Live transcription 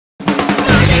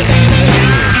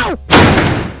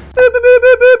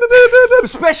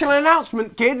Special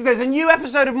announcement, kids. There's a new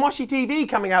episode of Moshi TV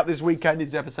coming out this weekend.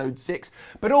 It's episode 6.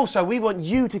 But also, we want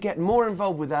you to get more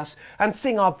involved with us and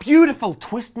sing our beautiful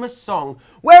Twistmas song.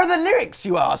 Where are the lyrics,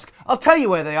 you ask? I'll tell you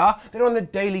where they are. They're on the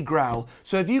Daily Growl.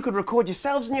 So if you could record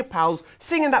yourselves and your pals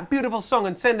singing that beautiful song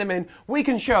and send them in, we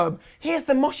can show them. Here's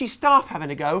the Moshi staff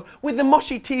having a go with the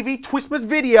Moshi TV Twistmas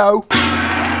video.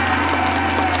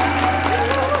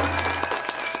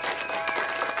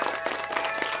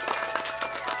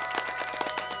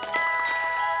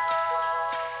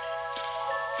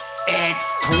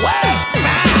 It's Twistmas!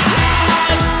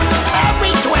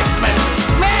 Merry Twistmas!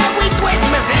 Merry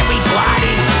Twistmas,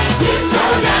 everybody!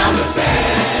 Tiptoe down the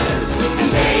stairs and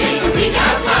take a peek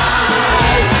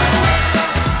outside.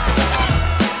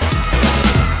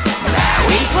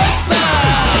 Merry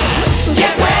Twistmas!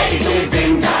 Get ready to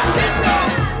ding dong. Get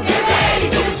ready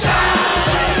to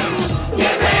shine.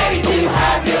 Get ready to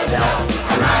have yourself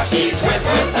a Moshi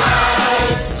Twistmas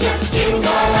time. Just jingle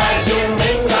as you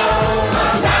mingle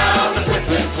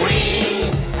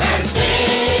and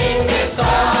sing this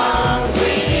song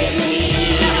with me.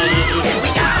 Here we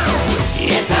go!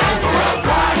 It's time for a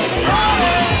party.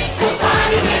 For fun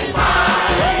and its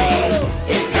pies.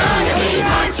 It's gonna be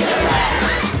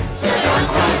monstrous, so don't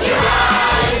close your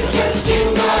eyes. Just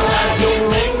jingle as you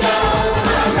mingle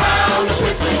around the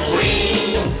Twistmas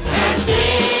tree and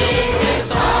sing this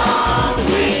song with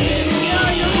me.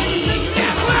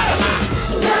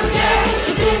 Don't get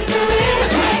your tinsel in a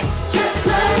twist. Just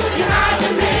close your eyes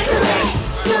and make a wish.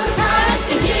 Sometimes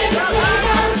can hear the sleigh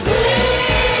bells ring.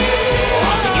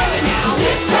 All together now.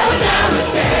 Tiptoe down the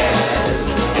stairs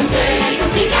and take a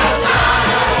peek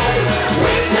outside.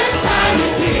 Twistmas time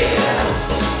is here.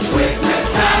 Twistmas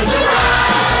time's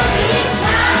arrived. It's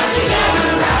time to get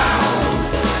around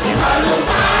and huddle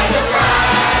by the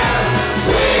fire.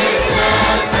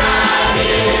 Twistmas time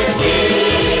is here.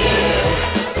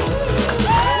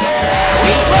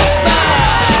 We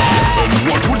Twistmas! And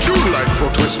what would you like for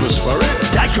Christmas, Furry?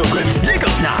 That's your good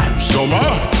Snickersnime. Summer?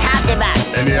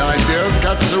 Any ideas,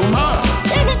 Katsuma?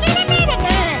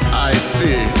 I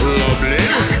see. Lovely.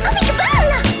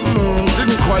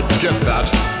 Didn't quite get that.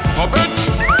 Hobbit?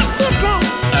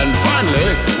 And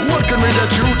finally, what can we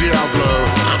get you,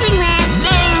 Diablo?